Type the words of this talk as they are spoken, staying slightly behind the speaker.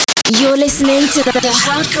You're listening to the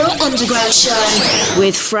Hardcore Underground Show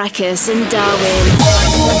with Fracus and Darwin.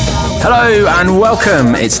 Hello and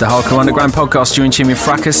welcome. It's the Hardcore Underground podcast. You're in tune with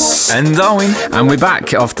Fracus and Darwin, and we're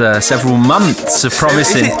back after several months of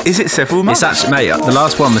promising. Is it several months? It's actually, mate, the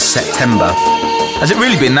last one was September. Has it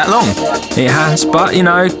really been that long? It has, but you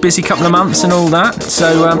know, busy couple of months and all that.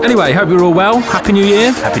 So anyway, hope you're all well. Happy New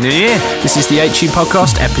Year. Happy New Year. This is the HU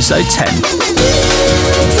podcast, episode 10.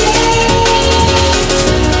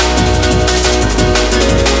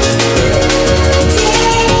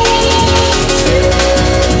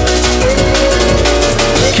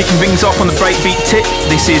 Kicking things off on the breakbeat tip,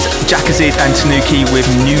 this is Jakazid and Tanuki with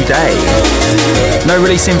New Day. No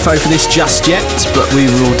release info for this just yet, but we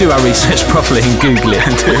will do our research properly and Google it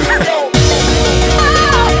and do.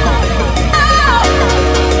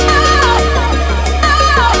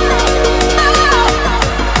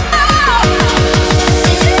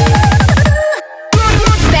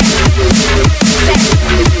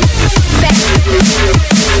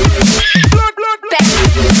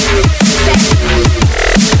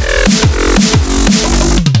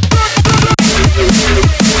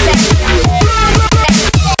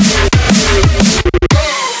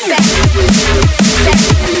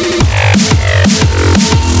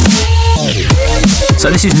 So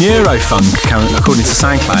this is Neurofunk, according to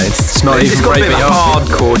SoundCloud. It's not even got a bit of a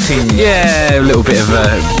hardcore tinge. Yeah, a little bit of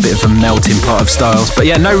a melting pot of styles. But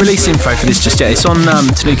yeah, no release info for this just yet. It's on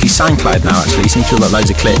Tanuki's SoundCloud now. Actually, seems to have got loads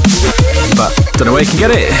of clips, but don't know where you can get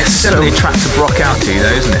it. It's definitely a track to rock out to,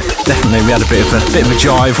 though, isn't it? Definitely, we had a bit of a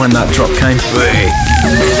jive when that drop came.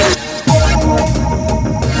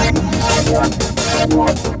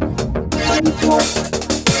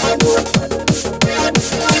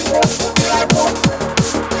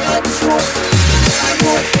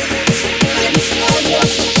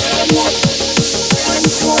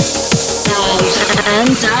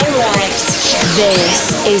 And direct.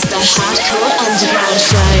 This is the Hardcore Underground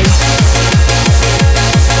Show.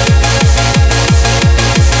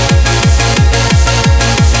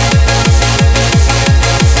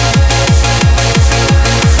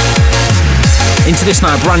 Into this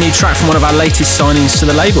now, a brand new track from one of our latest signings to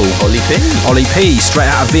the label, Ollie P. Ollie P, straight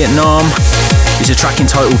out of Vietnam. It's a track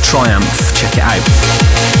entitled Triumph. Check it out.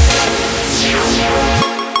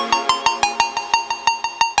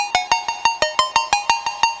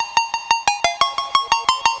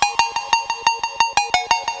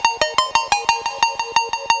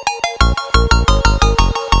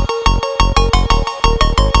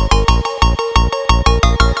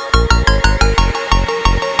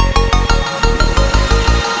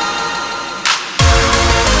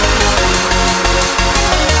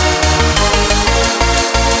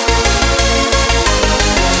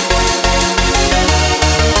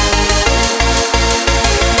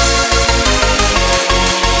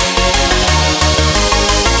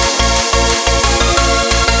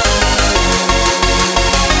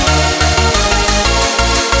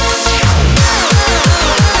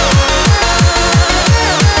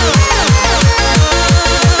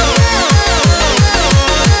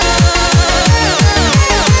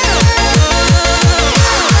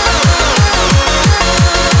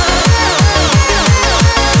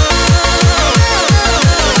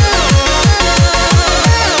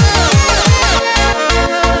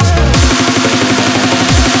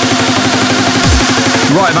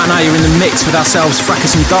 Right about now, you're in the mix with ourselves,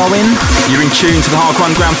 Fracus and Darwin. You're in tune to the Hardcore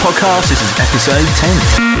Underground podcast. This is episode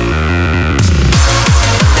 10.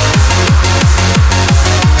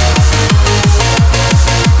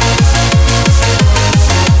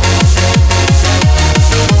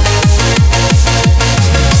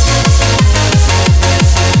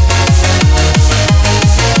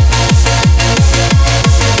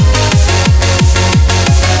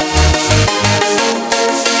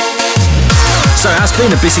 So it has been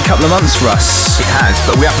a busy couple of months for us. It has,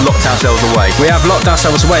 but we have locked ourselves away. We have locked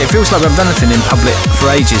ourselves away. It feels like we haven't done anything in public for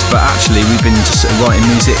ages, but actually we've been just writing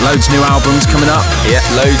music. Loads of new albums coming up. Yeah,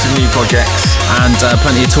 loads of new projects. And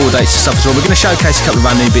plenty of tour dates and stuff as well. We're going to showcase a couple of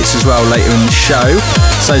our new bits as well later in the show.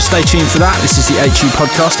 So stay tuned for that. This is the HU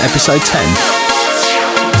Podcast, episode 10.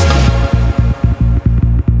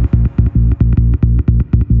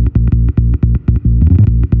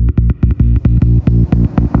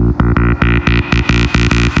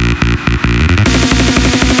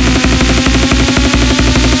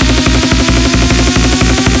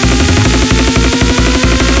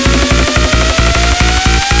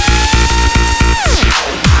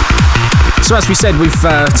 So as we said, we've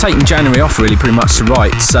taken January off really pretty much to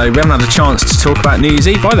write, so we haven't had a chance to talk about New Year's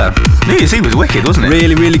Eve either. New Year's Eve was wicked, wasn't it?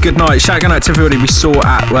 Really, really good night. Shout out to everybody we saw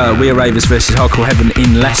at We Are Ravers versus Hardcore Heaven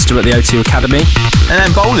in Leicester at the O2 Academy. And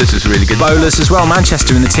then Bowlers was really good. Bowlers as well,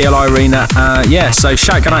 Manchester in the TLI Arena. So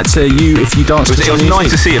shout out to you if you danced. It was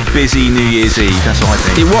nice to see a busy New Year's Eve, that's what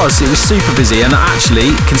I think. It was super busy, and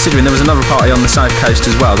actually, considering there was another party on the South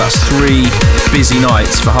Coast as well, that's 3 busy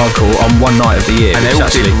nights for hardcore on one night of the year. And they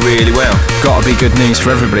all did really well. Gotta be good news for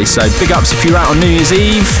everybody, so big ups if you're out on New Year's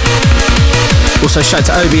Eve. Also shout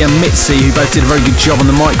out to Obi and Mitzi, who both did a very good job on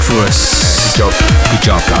the mic for us. Good job. Good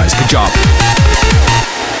job, guys. Good job.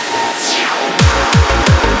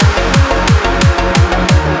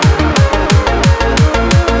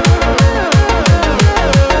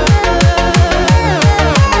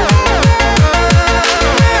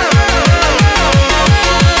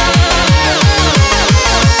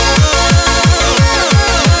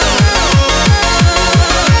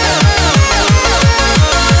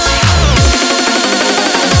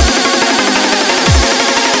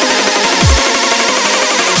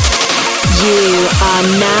 You are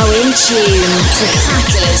now in tune to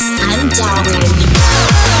Fracus and Darwin.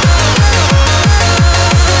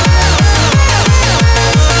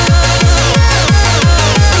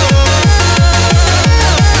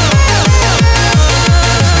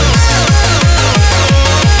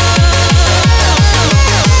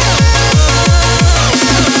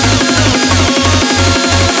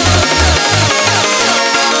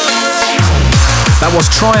 That was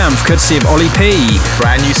Triumph, courtesy of Ollie P.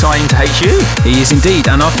 Brand new signing to HU. He is indeed,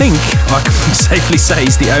 and I think I can safely say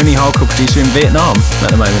he's the only hardcore producer in Vietnam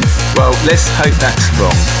at the moment. Well, let's hope that's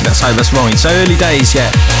wrong. Let's hope that's wrong. It's so early days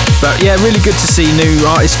yet. But yeah, really good to see new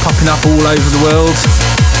artists popping up all over the world.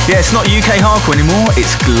 Yeah, it's not UK hardcore anymore,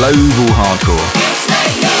 it's global hardcore.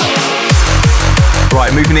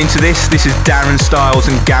 Right, moving into this is Darren Styles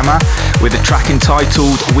and Gamma with a track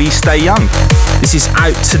entitled We Stay Young. This is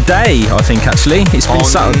out today, I think, actually. It's been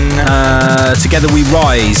settled. Together We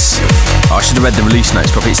Rise. I should have read the release notes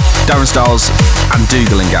properly. It's Darren Styles and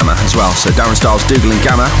Dougal and Gamma as well. So Darren Styles, Dougal and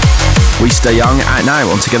Gamma, We Stay Young, out now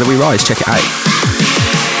on Together We Rise. Check it out.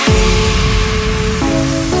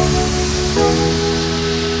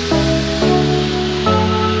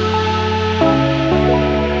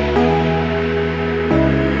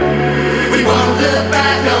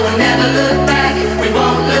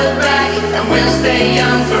 Stay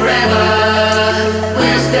young forever.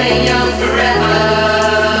 We'll stay young forever.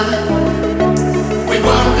 We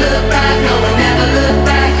won't look back. No, we'll never look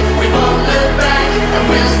back. We won't look back, and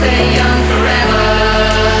we'll stay young forever.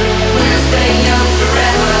 We'll stay young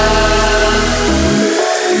forever.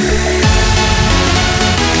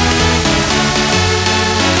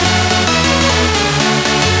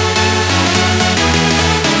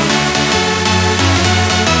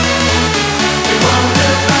 We won't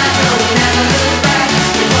look back. No, we'll never look back.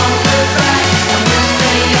 We won't look back, and we'll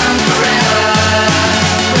stay young forever.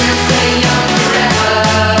 We'll stay young forever.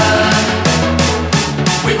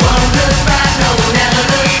 We won't look back. No, we'll never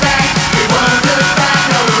look back. We won't look back.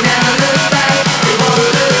 No, we'll never look back. We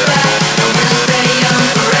won't look back, and we'll stay young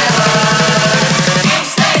forever. We'll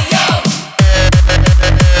stay young.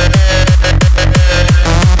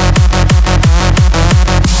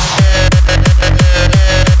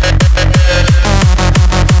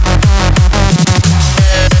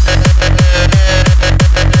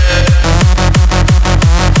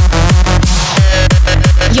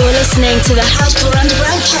 You're listening to the Hardcore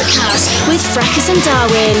Underground podcast with Fracus and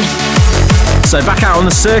Darwin. So back out on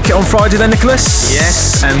the circuit on Friday then, Nicholas?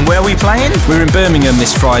 Yes, and where are we playing? We're in Birmingham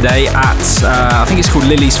this Friday at, I think it's called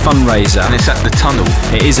Lily's Fundraiser. And it's at the Tunnel.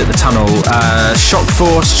 It is at the Tunnel. Shock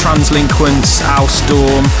Force, Translinquents,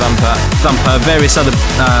 Alstorm, Thumper, various other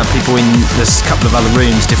people in, there's a couple of other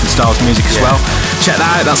rooms, different styles of music as well. Check that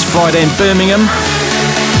out, that's Friday in Birmingham.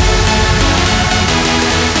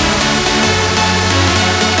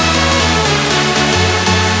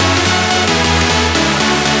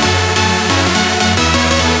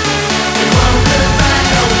 We won't look back.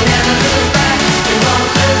 No, we'll never look back. We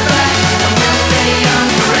won't look back, and we'll stay young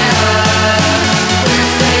forever. We'll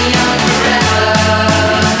stay young forever.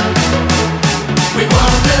 We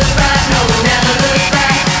won't look back. No, we'll never look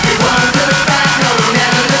back. We won't look back. No, we'll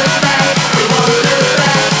never look back. We won't look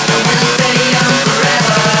back, and we'll stay young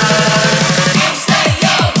forever.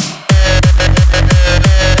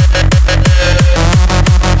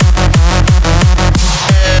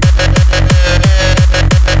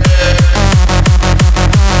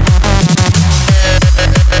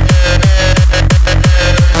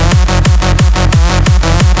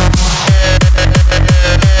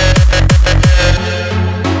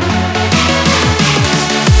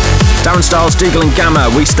 Darren Styles, Dougal and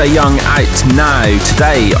Gamma, We Stay Young, out now,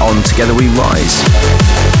 today on Together We Rise.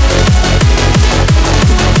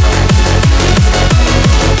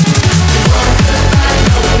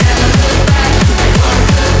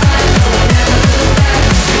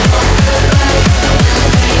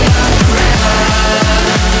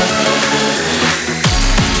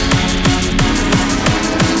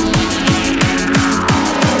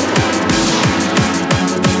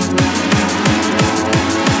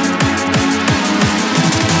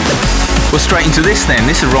 Well, straight into this then.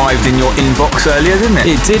 This arrived in your inbox earlier, didn't it?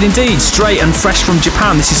 It did indeed, straight and fresh from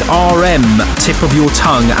Japan. This is RM, Tip of Your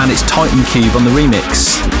Tongue, and it's Titan Cube on the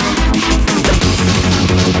remix.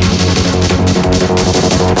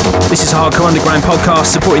 This is Hardcore Underground Podcast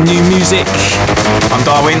supporting new music. I'm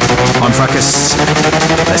Darwin. I'm Fracus.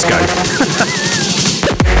 Let's go.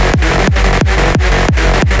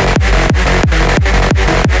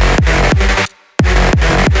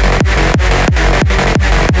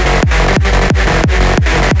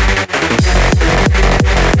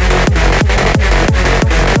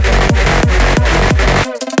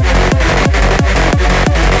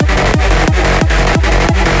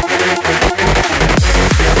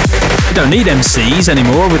 We don't need MCs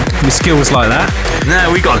anymore with skills like that.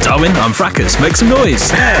 No, we got Darwin, I'm Fracus. Make some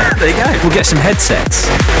noise. Yeah, there you go. We'll get some headsets.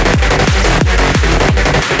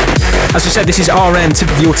 As we said, this is RM,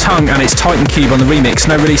 Tip of Your Tongue, and it's Titan Cube on the remix.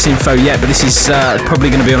 No release info yet, but this is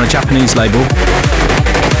probably going to be on a Japanese label.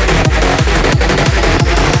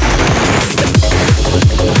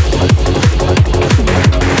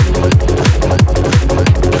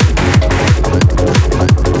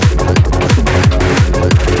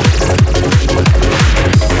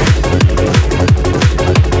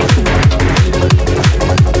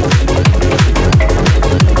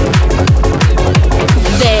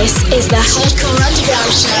 Is the Hardcore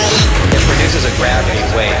Underground Show. It produces a gravity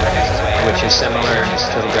wave, which is similar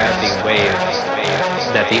to the gravity wave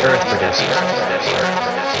that the Earth produces.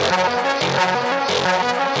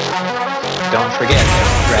 Don't forget,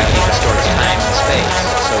 gravity distorts time and space,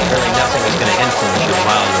 so really nothing is going to influence you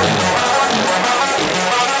while you're in it.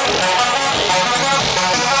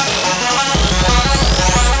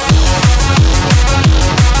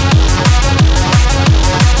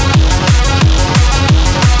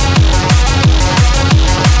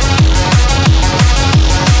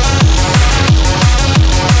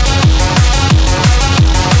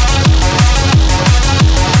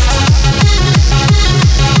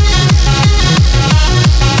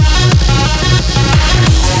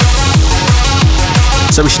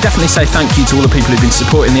 So we should definitely say thank you to all the people who've been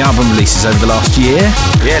supporting the album releases over the last year.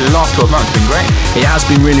 Yeah, the last 12 months have been great. It has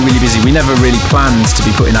been really, really busy. We never really planned to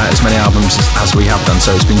be putting out as many albums as we have done,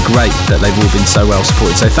 so it's been great that they've all been so well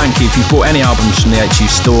supported. So thank you. If you've bought any albums from the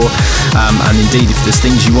HU store, and indeed if there's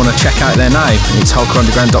things you want to check out there now, it's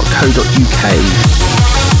hardcoreunderground.co.uk.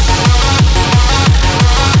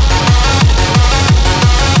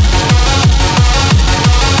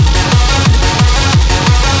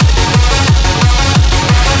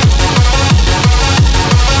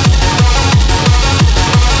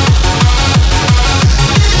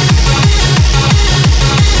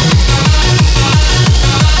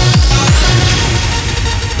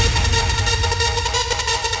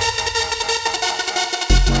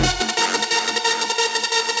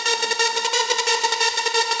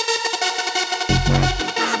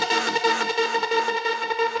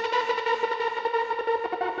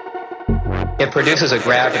 It produces a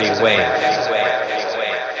gravity wave.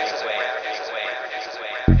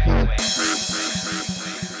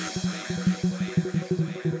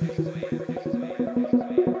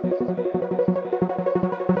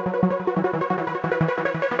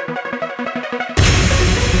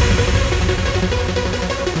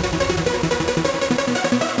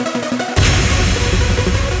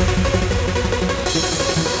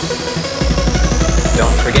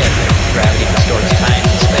 Don't forget, gravity distorts time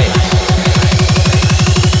and space.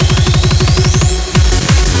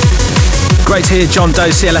 Great to hear John Doe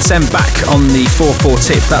CLSM back on the 4/4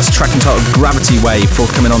 tip. That's a track entitled Gravity Wave,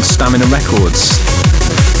 forthcoming on Stamina Records.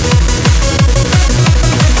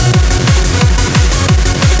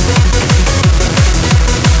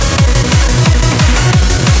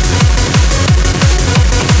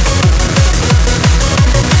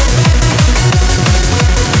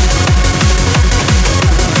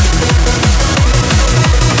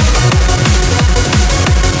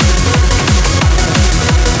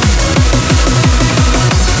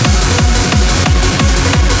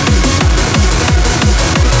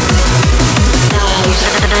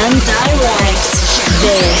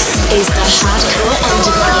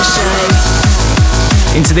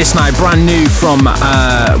 Into this now, brand new from,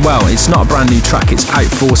 well, it's not a brand new track, it's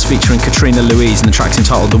Outforce featuring Katrina Louise, and the track's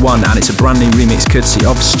entitled The One, and it's a brand new remix courtesy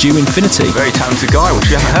of Stu Infinity. Very talented guy, which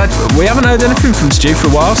we haven't heard from. We haven't heard anything from Stu for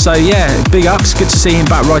a while, so yeah, big ups, good to see him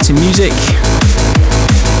back writing music.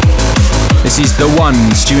 This is The One,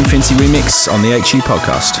 Stu Infinity remix on the HU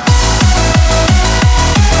podcast.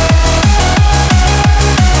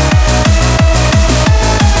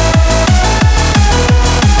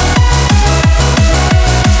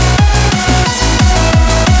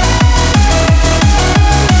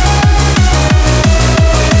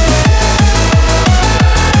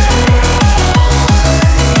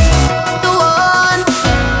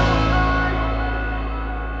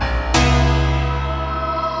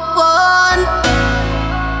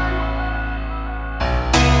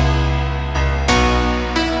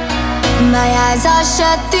 My eyes are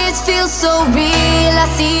shut, this feels so real. I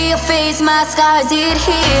see your face, my scars, it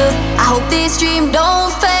heals. I hope this dream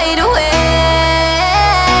don't fade away.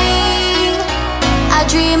 I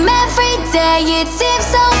dream every day, it seems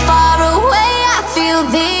so far away. I feel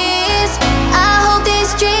this, I hope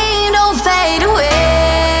this dream don't fade away.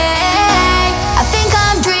 I think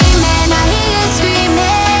I'm dreaming, I hear you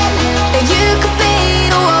screaming that you could be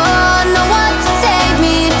the one, the one to save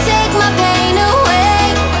me, take my pain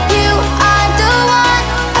away. You are the one.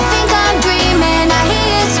 I think I'm dreaming, I hear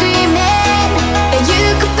you screaming that you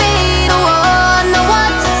could be the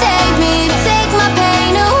one to save me, take my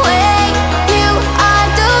pain away. You are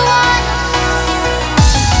the one.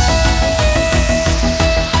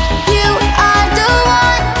 You are the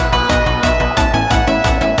one.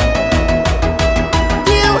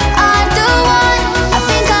 You are the one. I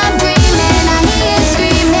think I'm dreaming, I hear you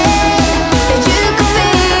screaming that you could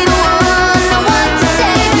be the one to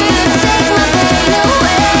save me, take my pain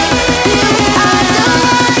away. You are the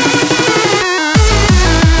one.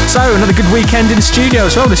 So, another good weekend in the studio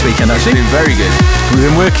as well this weekend, It's actually. been very good. We've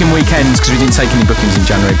been working weekends because we didn't take any bookings in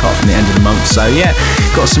January apart from the end of the month. So yeah,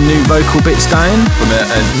 got some new vocal bits down. From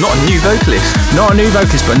not a new vocalist. Not a new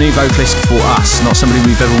vocalist, but a new vocalist for us. Not somebody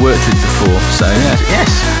we've ever worked with before. So yeah,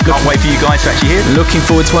 Yes. Can't wait for you guys to actually hear them. looking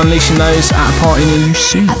forward to unleashing those at a party near you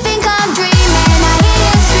soon. I think I'm dreaming, I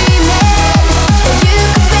hear you screaming that you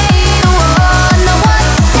could be the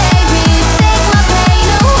one to save me, take my pain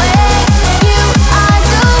away. You are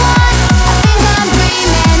the one. I think I'm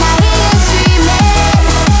dreaming, I hear you screaming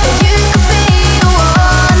that you could be the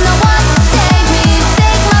one to save me,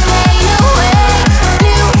 take my pain away.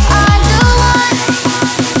 You are the one.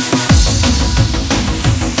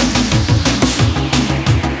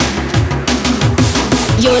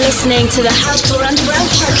 You're listening to the Hardcore Underground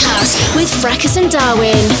podcast with Fracas and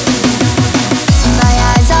Darwin. My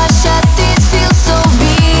eyes are shut, this feels so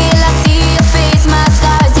real. I see your face, my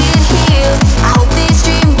scars, it heals. I hope this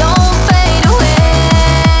dream don't fade away.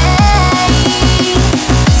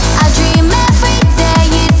 I dream every day,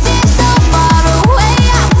 it seems so far away.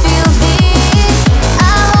 I feel this,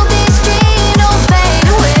 I hope this dream don't fade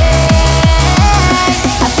away.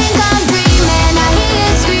 I think I'm dreaming, I hear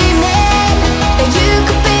you screaming that you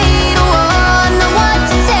could be the one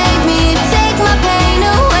to save me, take my pain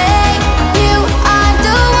away. You are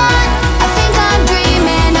the one. I think I'm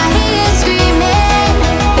dreaming, I hear you screaming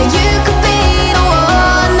that you could be the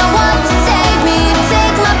one to save me,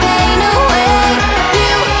 take my pain away.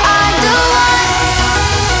 You are the one.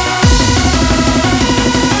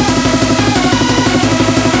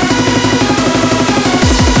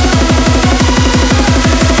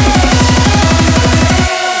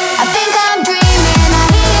 I think I'm dreaming, I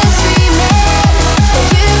hear you screaming that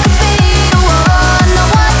you could be the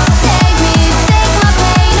one to save me, take my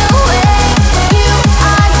pain away. You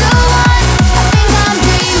are the one. I think I'm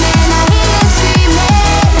dreaming, I hear you screaming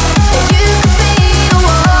that you could be the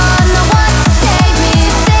one to save me,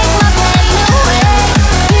 take my pain away.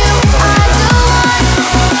 You are the one.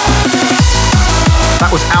 That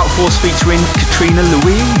was Outforce featuring Katrina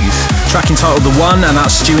Louise. Track entitled The One, and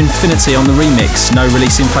that's Stu Infinity on the remix. No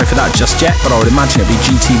release info for that just yet, but I would imagine it'll be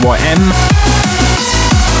GTYM.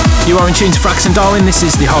 You are in tune to Fracas and Darwin. This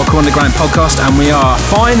is the Hardcore Underground podcast, and we are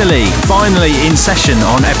finally in session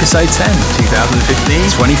on episode 10.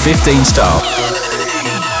 2015. 2015 style.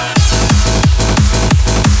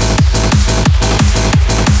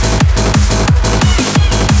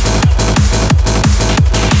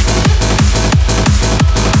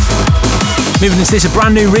 Moving into this, a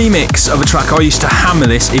brand new remix of a track. I used to hammer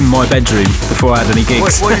this in my bedroom before I had any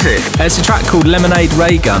gigs. What is it? It's a track called Lemonade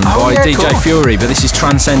Ray Gun by yeah, DJ cool. Fury, but this is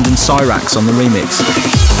Transcendent Cyrax on the remix.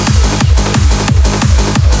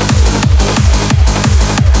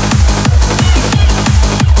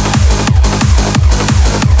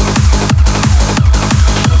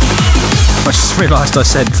 I just realised I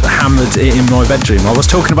said hammered it in my bedroom. I was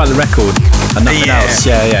talking about the record and nothing else.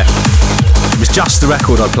 Yeah. It was just the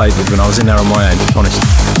record I played with when I was in there on my own, honest.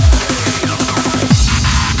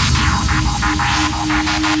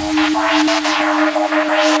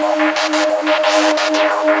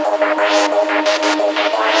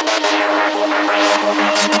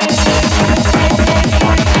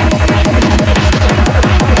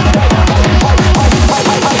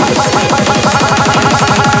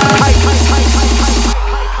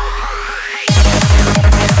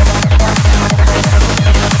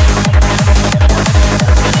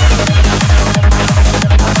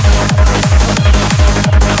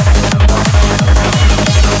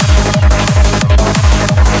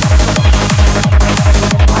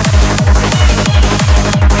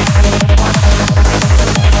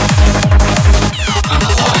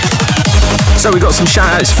 So we got some shout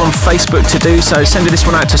outs from Facebook to do, so sending this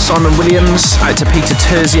one out to Simon Williams, out to Peter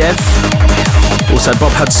Terziev, also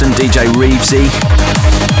Bob Hudson, DJ Reevesy.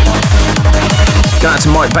 Going out to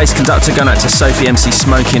Mike Bass Conductor, going out to Sophie MC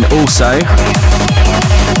Smoking also.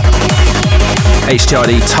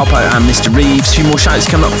 HTRD, Topo and Mr. Reeves. A few more shout outs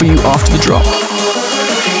coming up for you after the drop.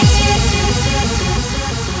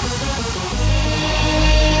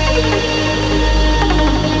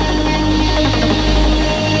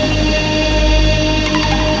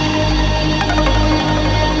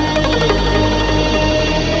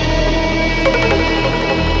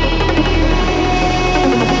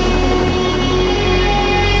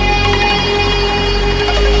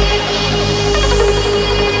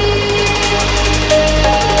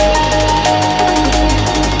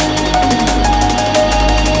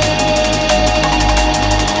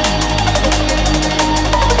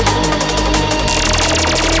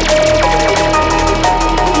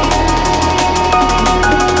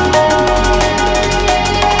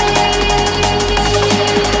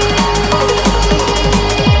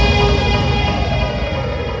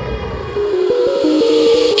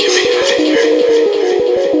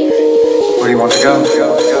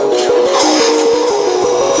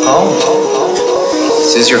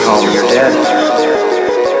 This is your home. You're dead.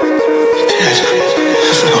 Dead?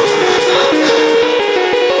 No.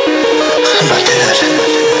 I'm not dead.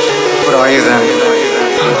 What are you then?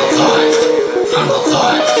 I'm alive. I'm alive. I'm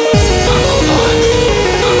alive. I'm alive. I'm alive. I'm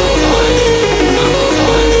alive.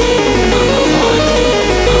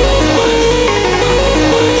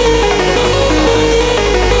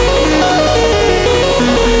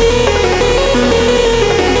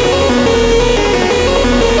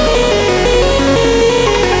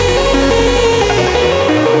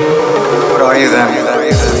 What are you then?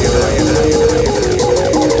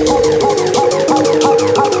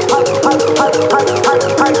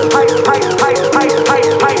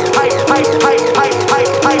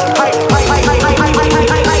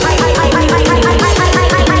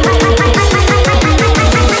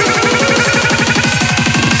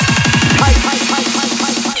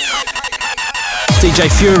 DJ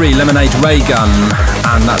Fury, Lemonade Ray Gun,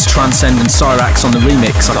 and that's Transcend and Cyrax on the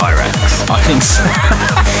remix. Cyrax. I think so.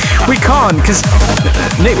 We can't, because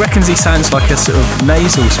Nick reckons he sounds like a sort of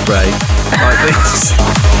nasal spray, like this.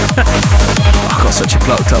 I've got such a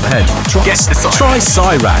blocked up head. Try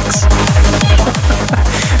Cyrax.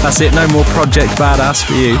 That's it, no more Project Badass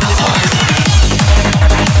for you.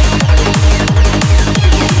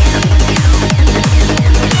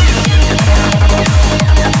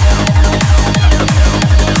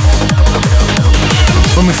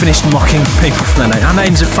 When we finished mocking people for their name, our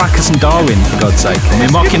names are Fracas and Darwin, for God's sake, and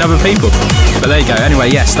we're mocking other people. But there you go.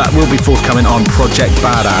 Anyway, yes, that will be forthcoming on Project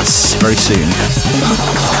Badass very soon.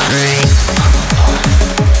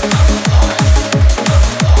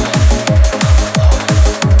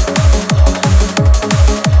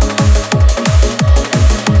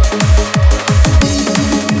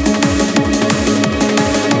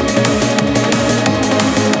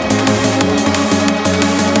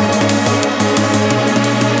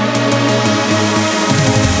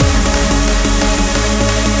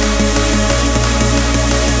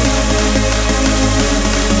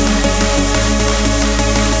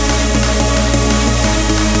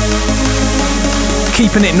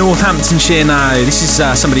 Keeping it Northamptonshire now. This is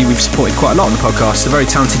somebody we've supported quite a lot on the podcast, the very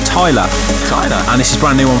talented Tyler. And this is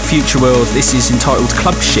brand new on Future World. This is entitled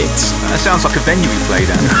Club Shit. That sounds like a venue we played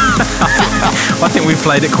at. I think we've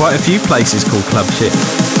played at quite a few places called Club Shit.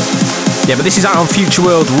 Yeah, but this is out on Future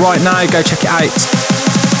World right now. Go check it out.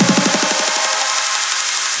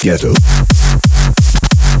 Ghetto.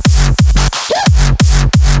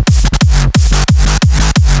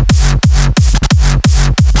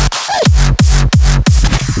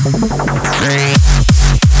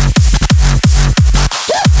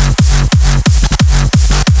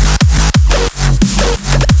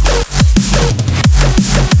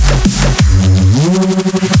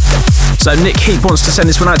 So Nick Heap wants to send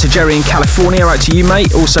this one out to Jerry in California. Out to you,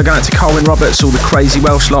 mate. Also going out to Colin Roberts, all the crazy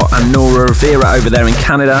Welsh lot, and Nora Rivera over there in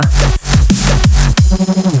Canada.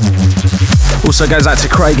 Also goes out to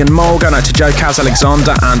Craig and Mole, going out to Joe Kaz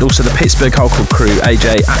Alexander, and also the Pittsburgh Hardcore crew,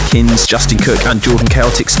 AJ Atkins, Justin Cook, and Jordan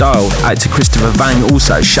Celtic Style. Out to Christopher Vang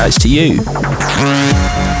also, shouts to you.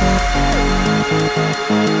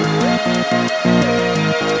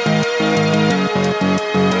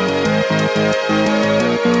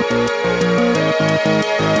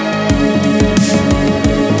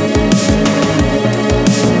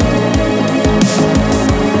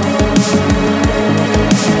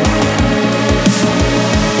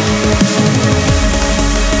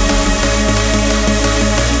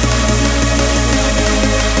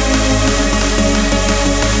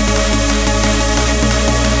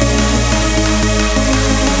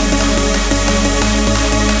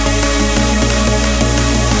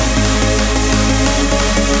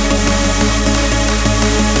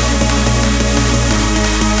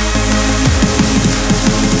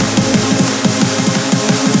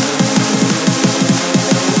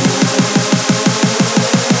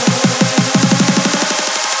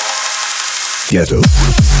 Ghetto.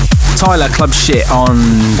 Tyler Club Shit on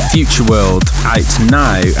Future World, out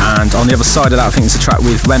now, and on the other side of that I think it's a track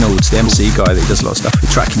with Reynolds, the MC guy that does a lot of stuff with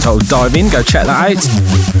track entitled Dive In. Go check that out.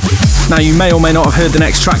 Now you may or may not have heard the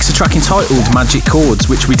next track. It's a track entitled Magic Chords,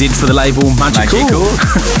 which we did for the label Magic Chord.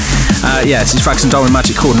 Yeah, it's Fracus and Darwin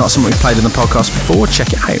Magic Chord, not something we've played in the podcast before.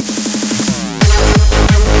 Check it out.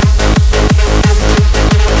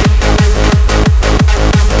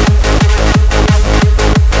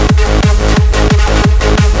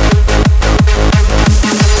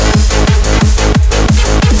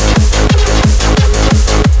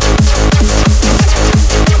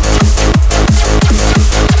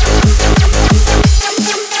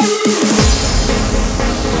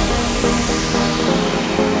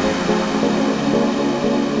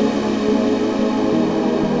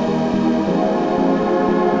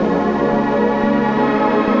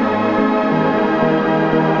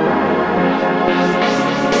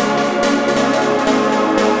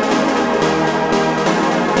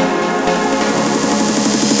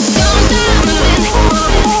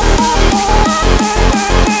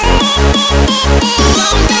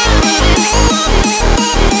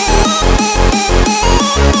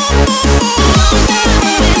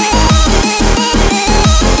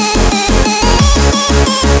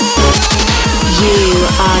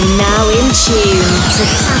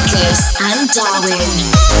 Fracus and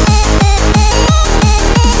Darwin.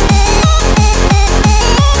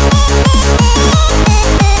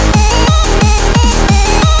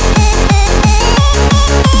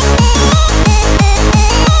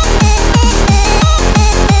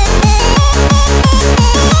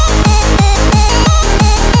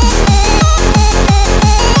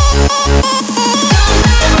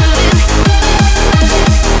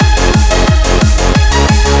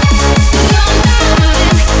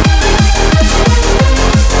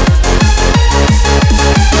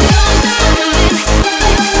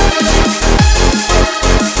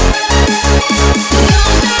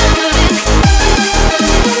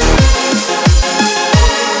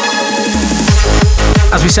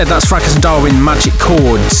 As we said, that's Fracus and Darwin Magic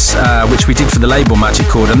Chords, which we did for the label Magic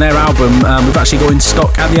Chord, and their album we've actually got in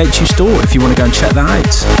stock at the HU store if you want to go and check that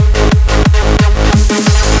out.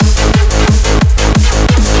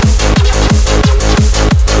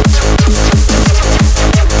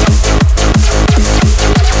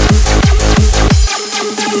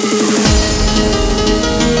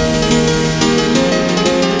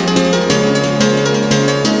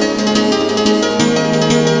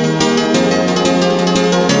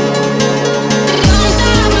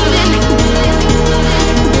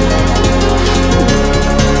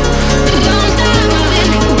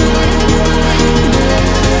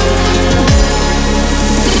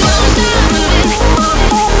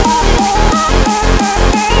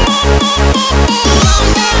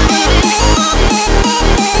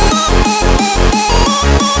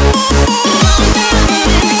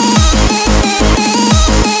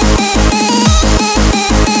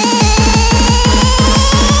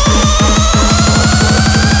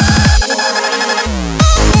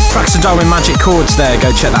 Darwin Magic Chords there, go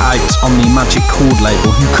check that out on the Magic Chord label,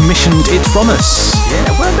 who commissioned it from us. Yeah,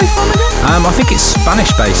 where are they from again? I think it's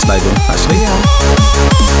Spanish based label actually.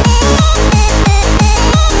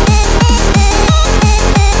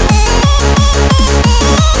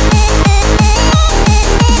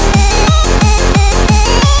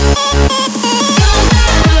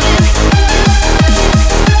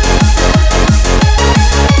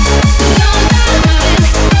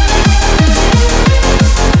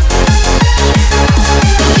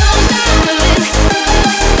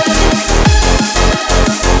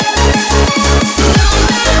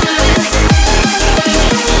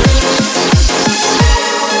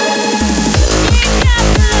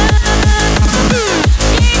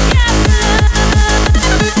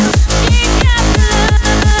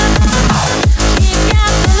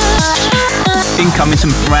 Incoming some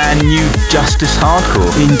brand new Justice Hardcore.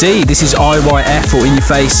 Indeed, this is IYF or In Your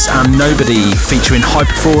Face and Nobody featuring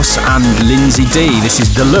Hyperforce and Lindsay D. This is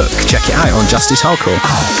The Look. Check it out on Justice Hardcore.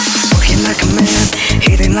 Walking like a man,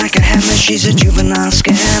 hitting like a hammer. She's a juvenile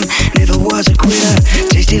scam. Never was a quitter,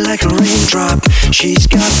 tasty like a raindrop. She's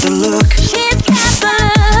got the look. She's got the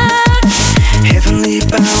look. Heavenly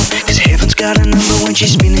bound, cause heaven's got a number when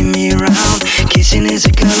she's spinning me around. Kissing is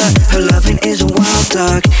a color, her loving is a wild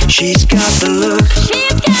dog. She's got the look.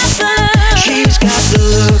 She's got the look. She's got the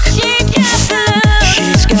look. She's got the look.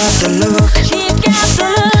 She's got the look. She's got the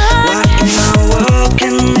look. What in our world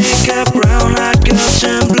can make a brown-eyed girl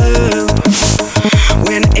turn blue?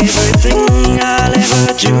 When everything I'll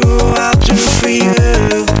ever do, I'll do for you.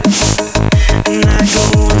 And I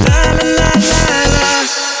go la la la la la.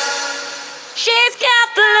 She's got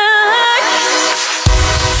the look.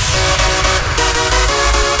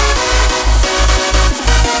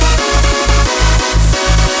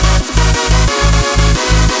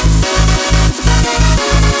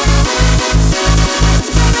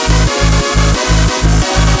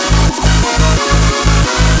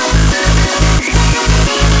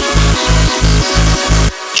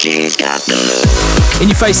 She's got the look. In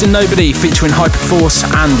Your Face and Nobody featuring Hyperforce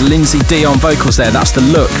and Lindsay D on vocals there. That's The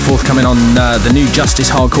Look, forthcoming on the new Justice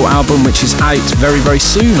Hardcore album, which is out very, very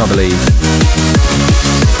soon, I believe.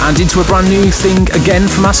 And into a brand new thing again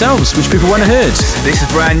from ourselves, which people won't have heard. This is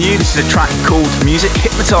brand new. This is a track called Music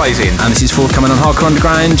Hypnotising. And this is forthcoming on Hardcore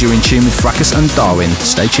Underground. You're in tune with Fracas and Darwin.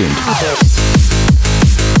 Stay tuned.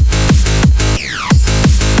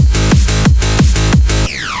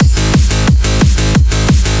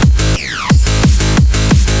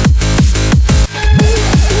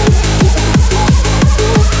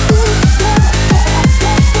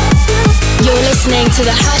 Listening to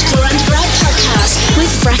the Hardcore Underground podcast with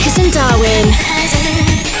Fracas and Darwin.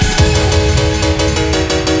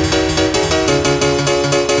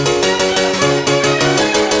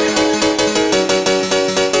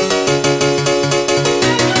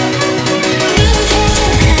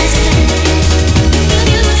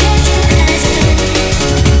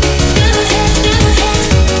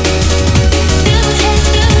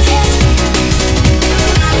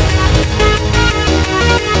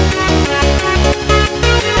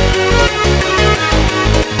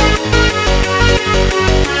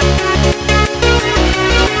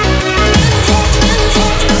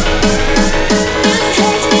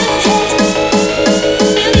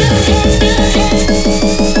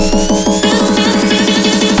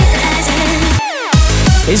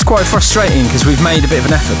 It's quite frustrating because we've made a bit of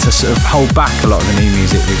an effort to sort of hold back a lot of the new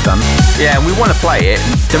music we've done. Yeah, we want to play it.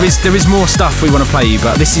 There is more stuff we want to play you,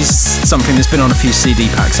 but this is something that's been on a few CD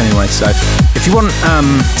packs anyway. So if you want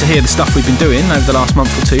to hear the stuff we've been doing over the last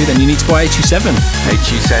month or two, then you need to buy HU7.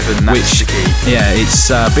 HU7, that's the key. Yeah, it's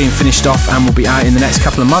being finished off and will be out in the next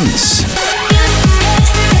couple of months.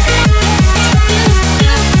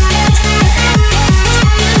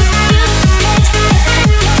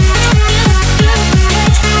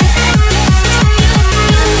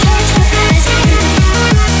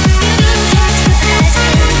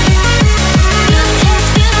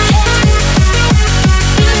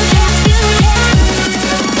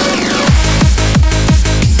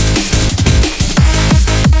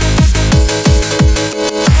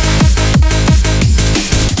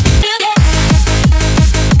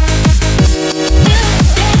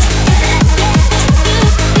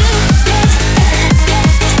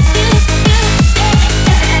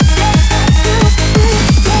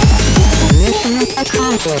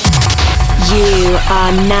 You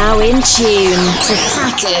are now in tune to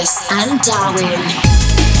Fracas and Darwin.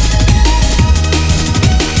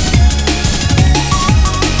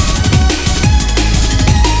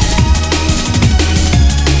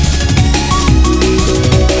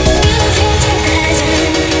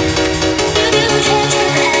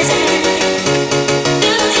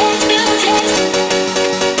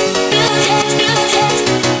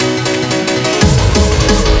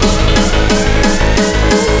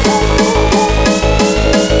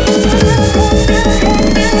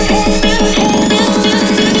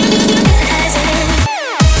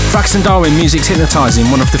 Fracas and Darwin, Music's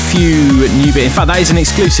Hypnotising, one of the few new bits. In fact, that is an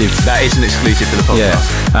exclusive. That is an exclusive for the podcast.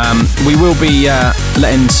 Yeah. We will be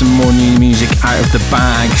letting some more new music out of the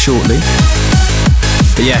bag shortly.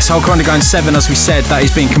 But yes, Hardcore Underground 7, as we said, that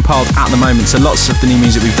is being compiled at the moment. So lots of the new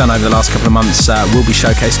music we've done over the last couple of months will be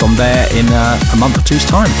showcased on there in a month or two's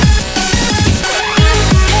time.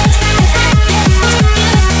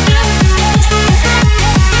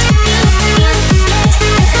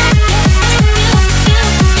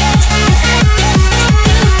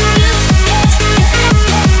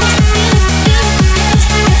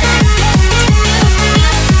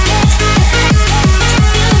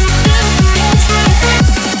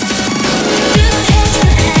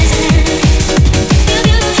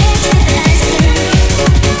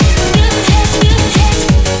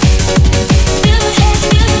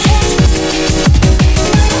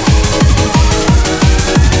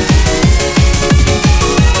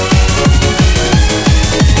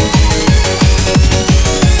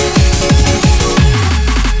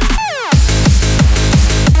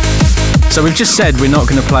 So we've just said we're not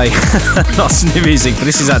going to play lots of new music, but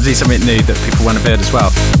this is actually something new that people won't have heard as well.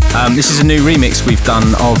 This is a new remix we've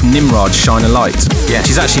done of Nimrod, Shine a Light. Yeah.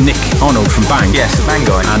 Which is actually Nick Arnold from Bang. Yes, the Bang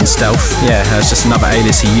guy. And Stealth. Yeah, it's just another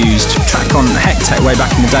alias he used. Track on Hectech way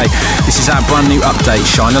back in the day. This is our brand new update,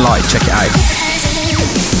 Shine a Light. Check it out.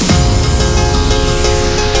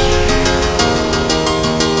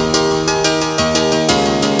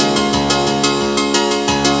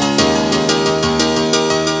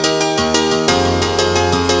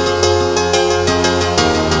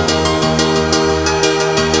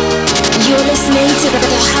 You're listening to the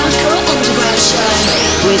Hardcore Underground Show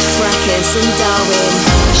with Fracus and Darwin.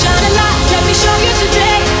 Shine a light, let me show you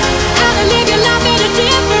today how to live your life in a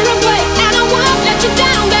different way. And I won't let you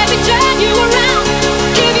down, baby, turn you around,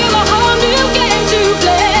 give you a whole new game to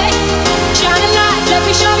play. Shine a light, let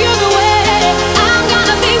me show you the way. I'm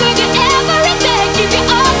gonna be with you every day, give you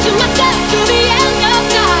all to myself to the end of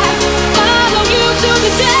time, follow you to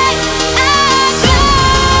the day I die.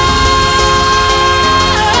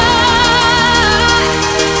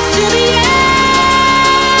 To the end of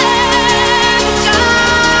time.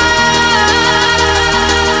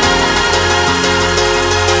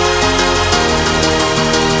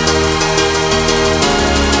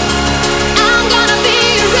 I'm gonna be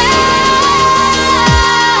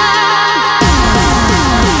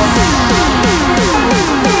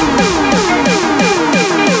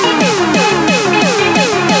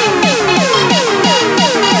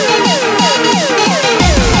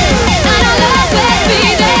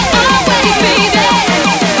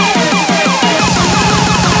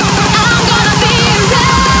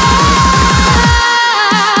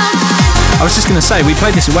I was just going to say, we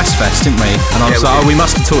played this at Westfest, didn't we? And I was like, we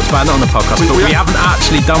must have talked about it on the podcast, but we haven't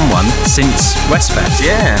actually done one since Westfest.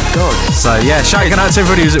 Yeah, God. So yeah, shouting out to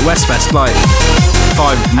everybody who was at Westfest like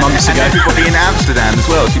 5 months and ago. everybody in Amsterdam as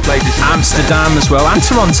well. So you played this in Amsterdam as well, and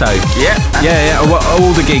Toronto. Yeah. Yeah,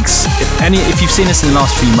 all the gigs. If you've seen us in the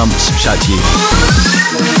last few months, shout to you.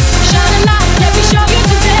 Shine a light, let me show you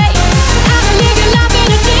today how to live your life in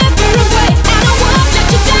a different way. And I won't let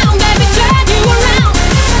you down, baby, turn you around,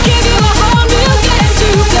 give you a whole new game to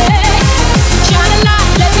play. Shine a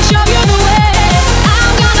light, let me show you the way.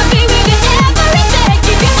 I'm gonna be with you every day,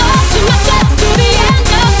 give you all to myself to the end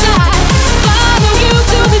of time, follow you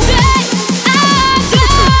to the day I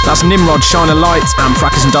die. That's Nimrod, Shine a Light, and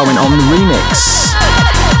Fracus and Darwin on the remix.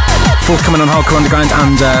 Forthcoming on Hardcore Underground,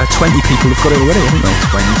 and 20 people have got it already, haven't they?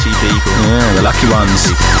 20 people. Yeah, the lucky ones.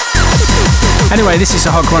 Anyway, this is the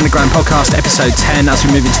Hardcore Underground podcast, episode 10, as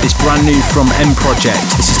we move into this brand new from M Project.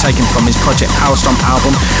 This is taken from his Project Power Stomp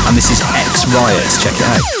album, and this is X Riot. Check it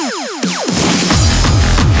out.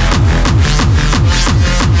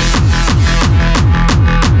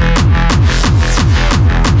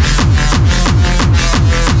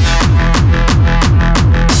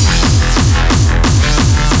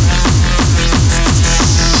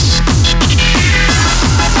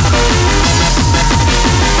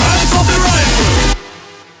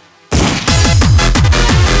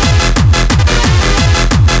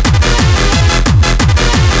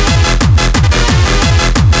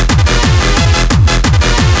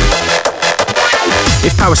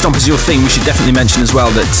 If Power Stomp is your thing, we should definitely mention as well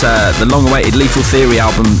that the long-awaited Lethal Theory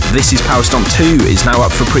album, This Is Power Stomp 2, is now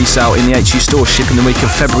up for pre-sale in the HU store, shipping the week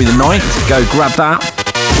of February the 9th. Go grab that.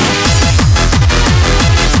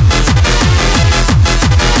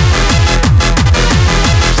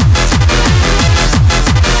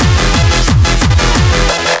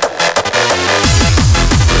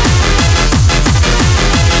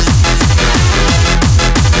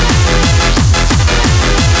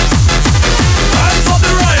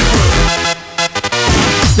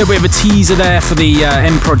 A bit of a teaser there for the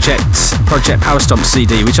M Project Power Stomp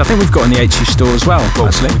CD, which I think we've got in the HU store as well.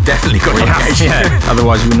 Actually, we've definitely got it in the HU. Yeah,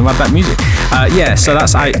 otherwise we wouldn't have had that music. Yeah, so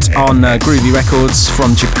that's out on Groovy Records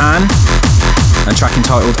from Japan, and track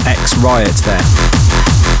entitled X Riot there.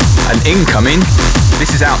 And incoming, this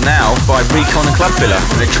is out now by Recon and Clubfiller,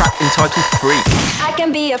 and a track entitled Freak. I can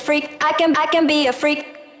be a freak, I can be a freak.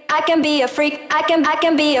 I can be a freak, I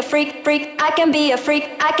can be a freak, freak. I can be a freak,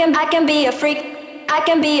 I can be a freak. I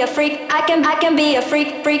can be a freak, I can be a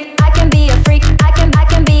freak, freak. I can be a freak, I can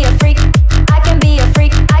be a freak. I can be a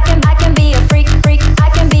freak, I can be a freak, freak. I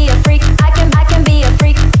can be a freak, I can be a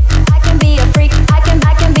freak. I can be a freak, I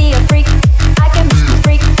can be a freak. I can be a freak, I can be a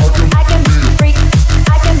freak.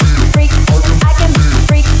 I can be a freak, I can be a freak.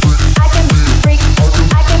 I can be a freak,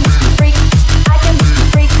 I can be a freak. I can be a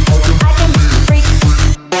freak, I can be a freak.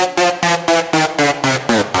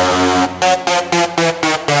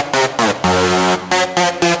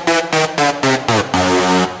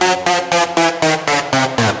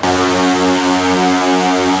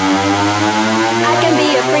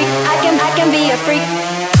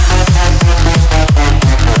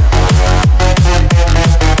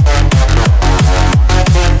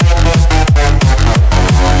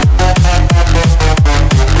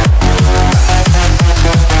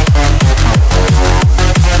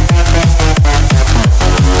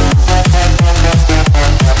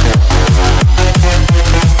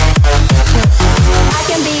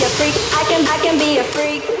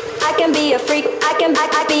 freak. I can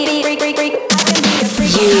be freak, freak, freak.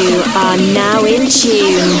 You are now in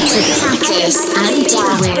tune to Fracus and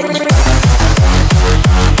Darwin.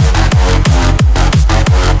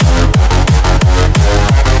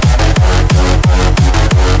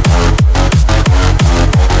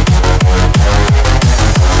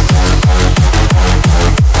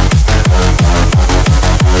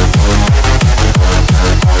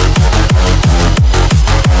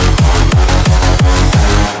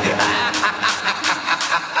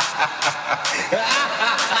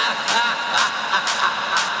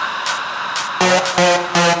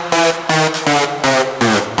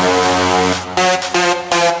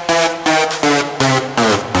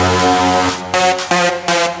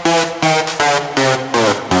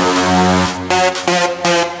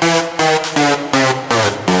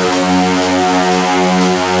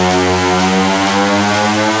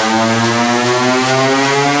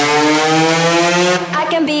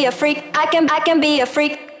 I can be a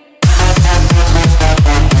freak.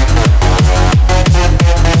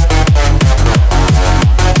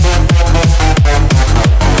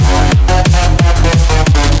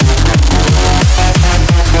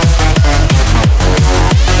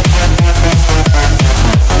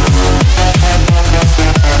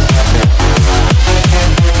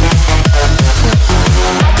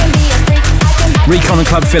 Recon and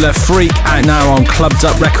Club Filler, Freak, out now on Clubbed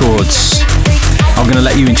Up Records. I'm going to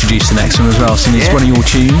let you introduce the next one as well, since it's one of your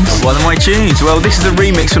tunes. One of my tunes. Well, this is a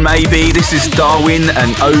remix from AB. This is Darwin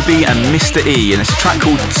and Obi and Mr. E, and it's a track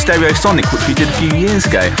called Stereosonic, which we did a few years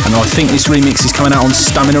ago. And I think this remix is coming out on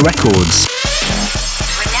Stamina Records.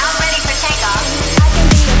 We're now ready for takeoff.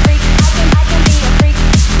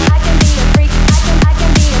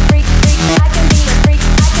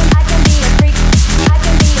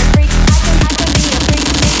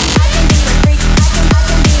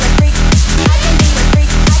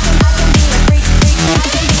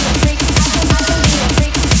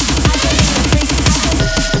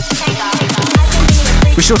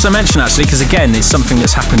 We should also mention, actually, because again, it's something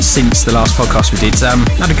that's happened since the last podcast we did.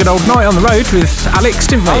 Had a good old night on the road with Alex,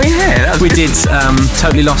 didn't we? Oh yeah, that was we good. did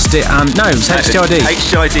Totally Lost It, and no, it was HID.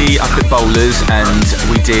 HID up at Bowlers, and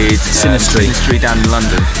we did Sinistry down in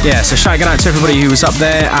London. Yeah, so shout out to everybody who was up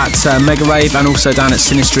there at Mega Rave and also down at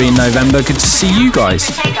Sinistry in November. Good to see you guys.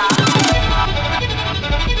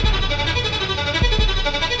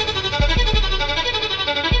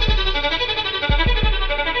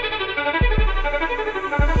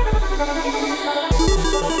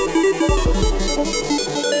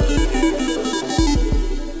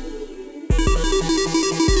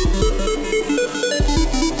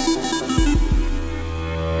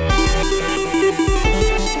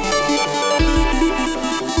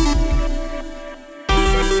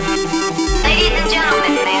 Ladies and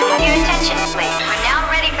gentlemen, may I have your attention, please? We're now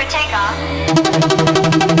ready for takeoff.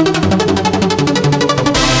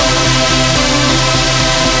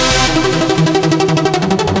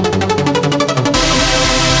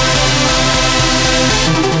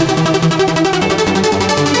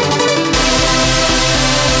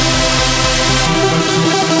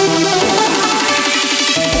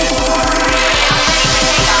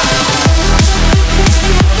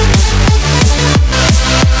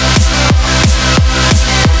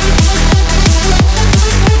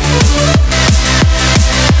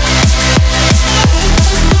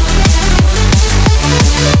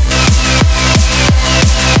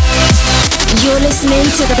 You're listening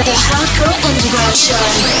to the Hardcore Underground Show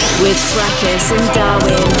with Fracus and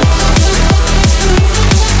Darwin.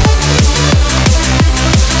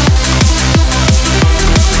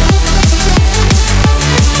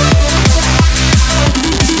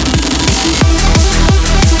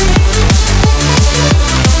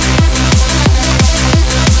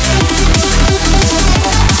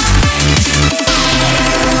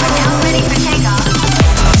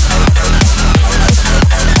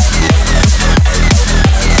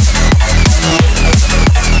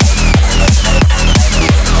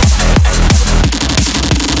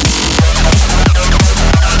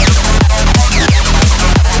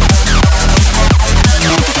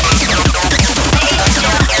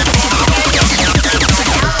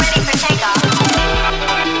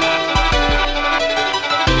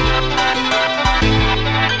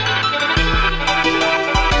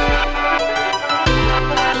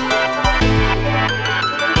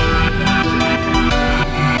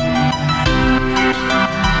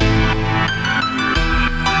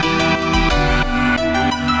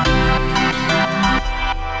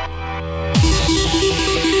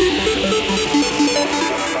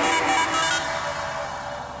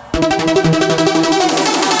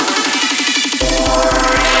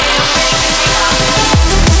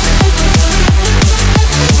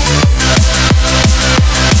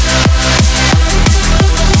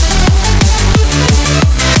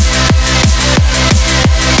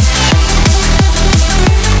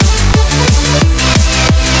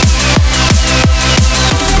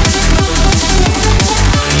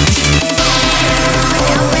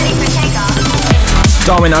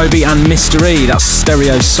 Darwin, Obi and Mr. E. That's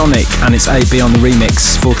Stereosonic, and it's AB on the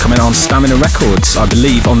remix, forthcoming on Stamina Records, I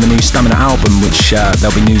believe on the new Stamina album, which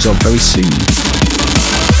there'll be news of very soon.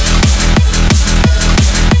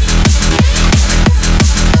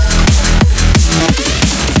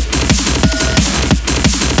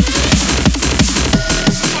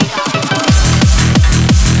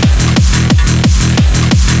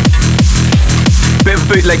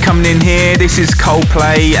 Bootleg coming in here. This is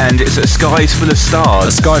Coldplay and it's A Sky's Full of Stars.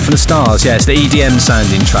 A Sky Full of Stars, yeah, it's the EDM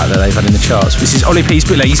sounding track that they've had in the charts. This is Ollie P's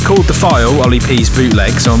Bootleg. He's called The File Ollie P's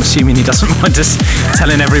Bootleg, so I'm assuming he doesn't mind us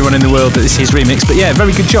telling everyone in the world that this is his remix. But yeah,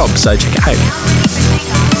 very good job, so check it out.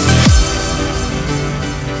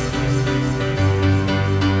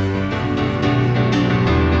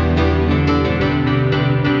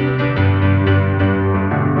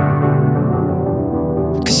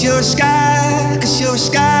 'Cause you're a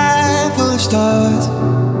sky full of stars.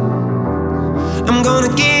 I'm gonna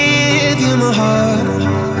give you my heart.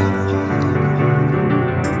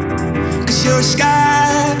 'Cause you're a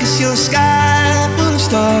sky full of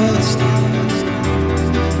stars.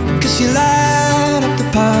 'Cause you light up the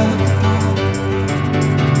park.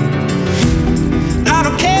 I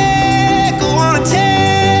don't care, go on and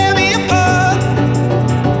tear me apart.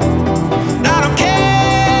 I don't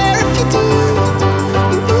care if you do.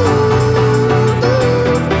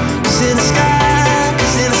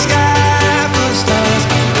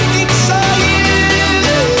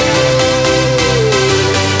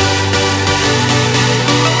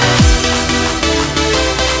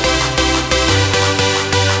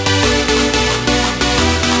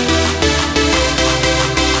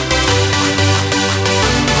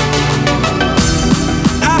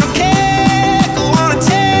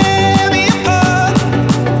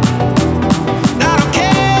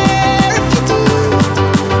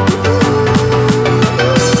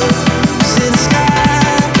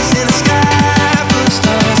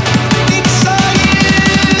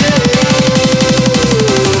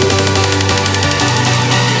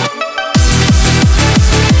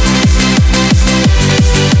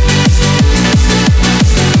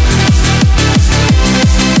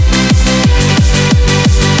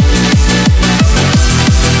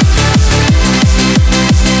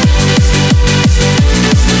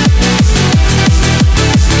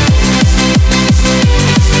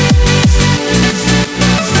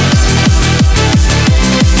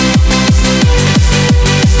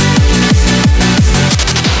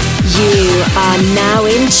 Now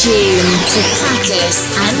in tune to Fracus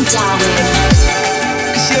and Darwin.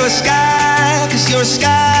 'Cause you're a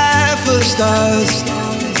sky full of stars.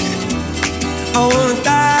 I wanna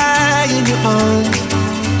die in your arms.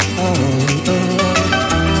 Oh.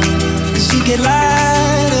 'Cause you get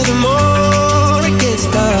lighter the more it gets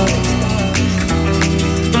dark.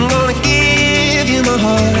 I'm gonna give you my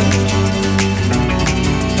heart.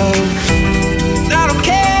 Oh. I don't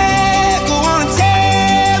care, go on and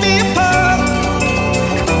tear me apart.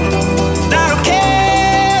 I don't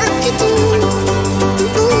care if you do.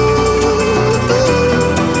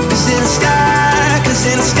 'Cause in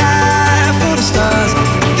the sky full of stars, I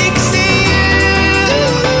think I see you.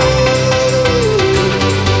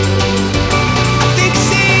 I think I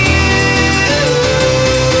see you.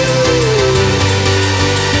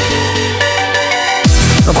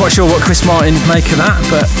 Not quite sure what Chris Martin would make of that,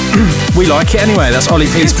 but we like it anyway. That's Ollie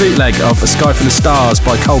P's bootleg of A Sky Full of Stars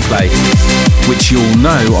by Coldplay, which you'll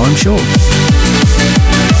know, I'm sure.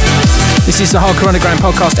 This is the Hardcore Underground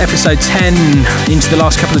Podcast, episode 10, into the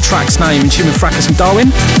last couple of tracks now, in tune with Fracus and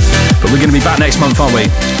Darwin. But we're going to be back next month, aren't we?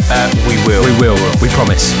 We will. We will, we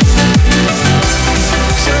promise.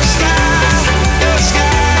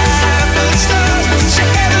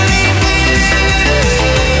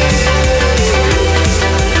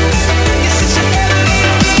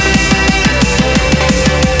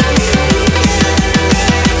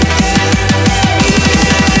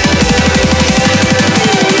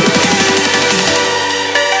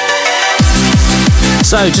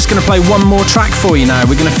 So, just going to play one more track for you now.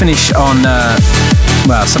 We're going to finish on,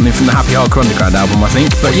 something from the Happy Hardcore Underground album, I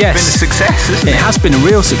think. But yes, it's been a success, isn't it? It has been a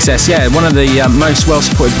real success, yeah. One of the most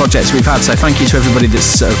well-supported projects we've had. So thank you to everybody that's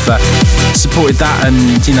sort of supported that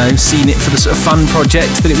and, seen it for the sort of fun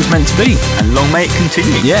project that it was meant to be. And long may it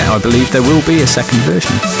continue. Yeah, I believe there will be a second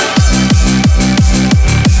version.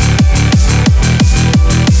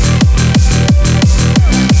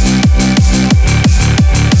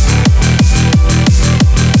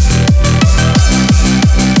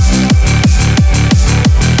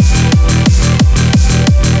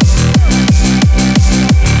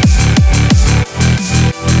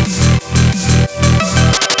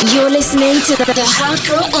 listening to the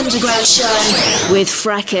Hardcore Underground Show with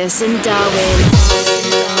Fracus and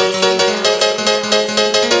Darwin.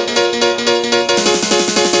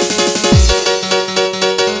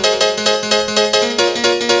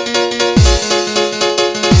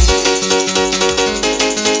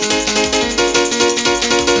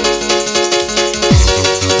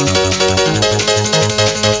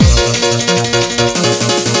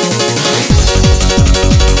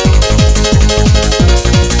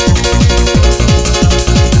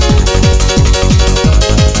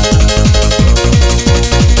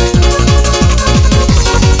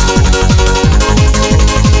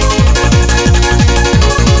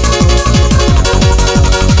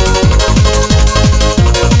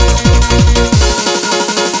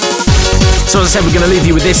 So as I said, we're going to leave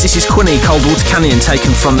you with this. This is Quinny, Cold Water Canyon,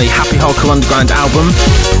 taken from the Happy Hardcore Underground album,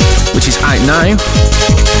 which is out now.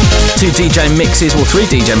 2 DJ mixes, well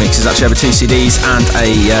 3 DJ mixes actually over 2 CDs, and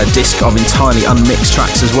a disc of entirely unmixed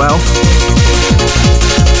tracks as well.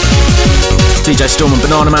 DJ Storm and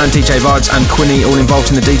Banana Man, DJ Vibes and Quinny all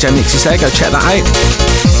involved in the DJ mixes there. Go check that out.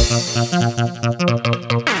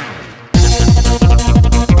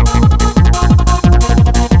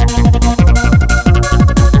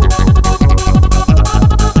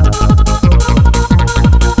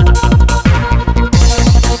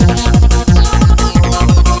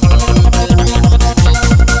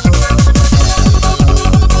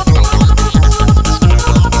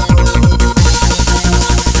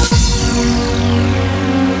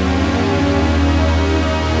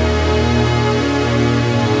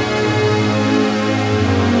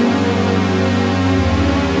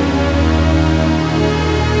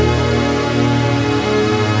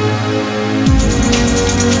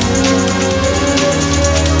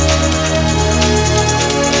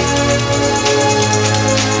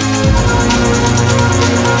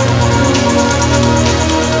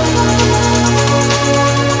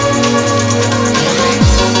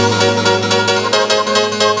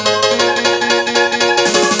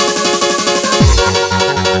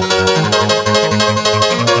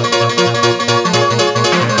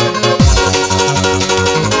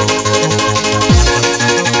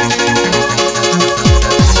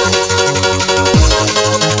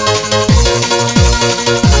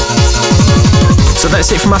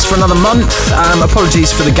 That's it from us for another month. Apologies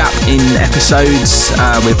for the gap in episodes.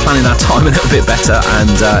 We're planning our time a little bit better,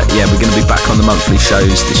 and yeah, we're going to be back on the monthly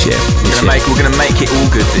shows this year. We're going to make it all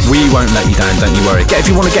good this year. We won't let you down, don't you worry. If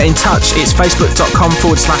you want to get in touch, it's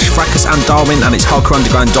facebook.com/Fracus and Darwin, and it's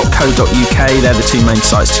hardcoreunderground.co.uk. They're the 2 main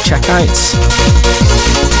sites to check out.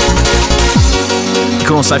 You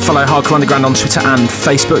can also follow Hardcore Underground on Twitter and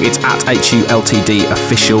Facebook. It's at HULTD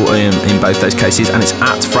official in both those cases, and it's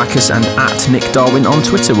at Fracus and at Nick Darwin on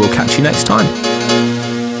Twitter. We'll catch you next time.